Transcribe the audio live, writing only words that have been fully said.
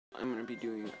I'm going to be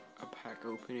doing a pack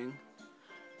opening,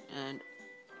 and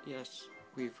yes,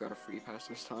 we've got a free pass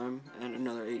this time, and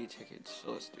another 80 tickets,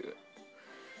 so let's do it.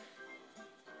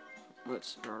 Let's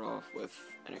start off with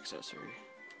an accessory.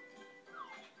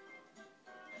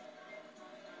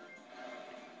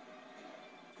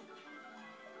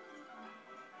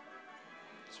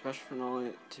 Special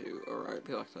finale 2, alright,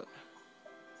 be like that.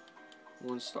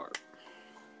 1 star.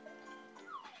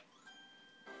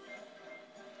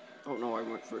 Oh no, I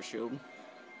went for a shield.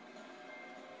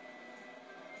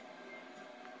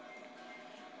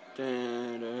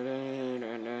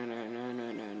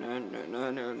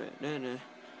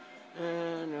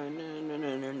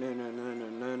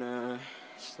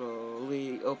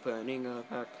 Slowly opening a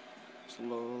pack.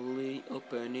 Slowly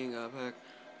opening a pack.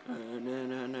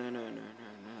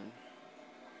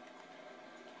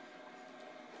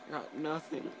 Got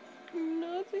nothing.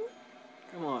 Nothing?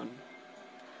 Come on.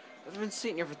 I've been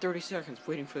sitting here for 30 seconds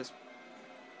waiting for this.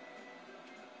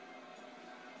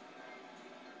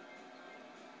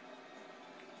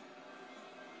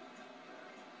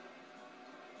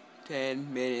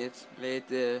 Ten minutes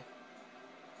later.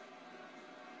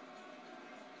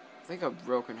 I think I've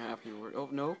broken Happy Word. Oh,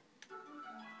 no.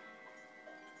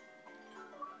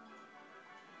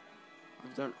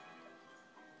 I've done.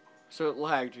 So it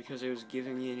lagged because it was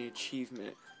giving me an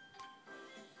achievement.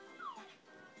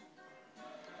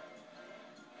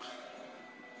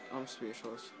 I'm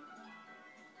speechless.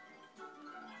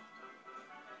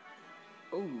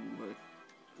 Oh,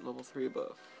 level 3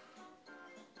 above.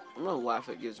 I'm gonna laugh.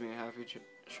 It gives me a happy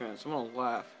chance. I'm gonna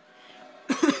laugh.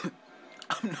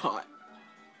 I'm not.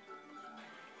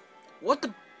 What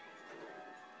the?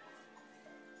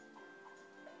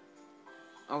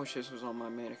 I wish this was on my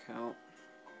main account.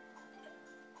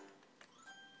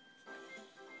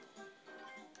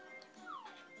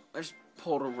 I just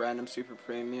pulled a random super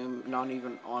premium, not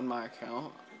even on my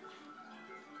account.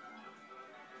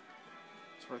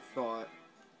 That's what I thought.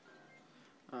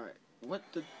 Alright, what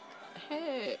the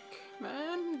heck,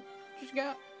 man? Just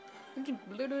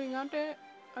literally got that?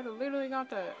 I literally got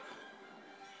that.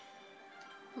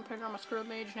 I'm putting on my scrub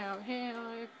mage now.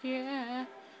 Hell yeah.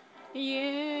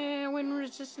 Yeah, win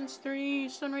resistance 3,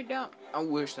 stun right down. I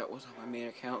wish that was on my main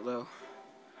account though.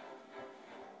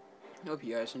 Hope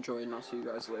you guys enjoyed, and I'll see you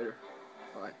guys later.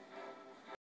 Bye.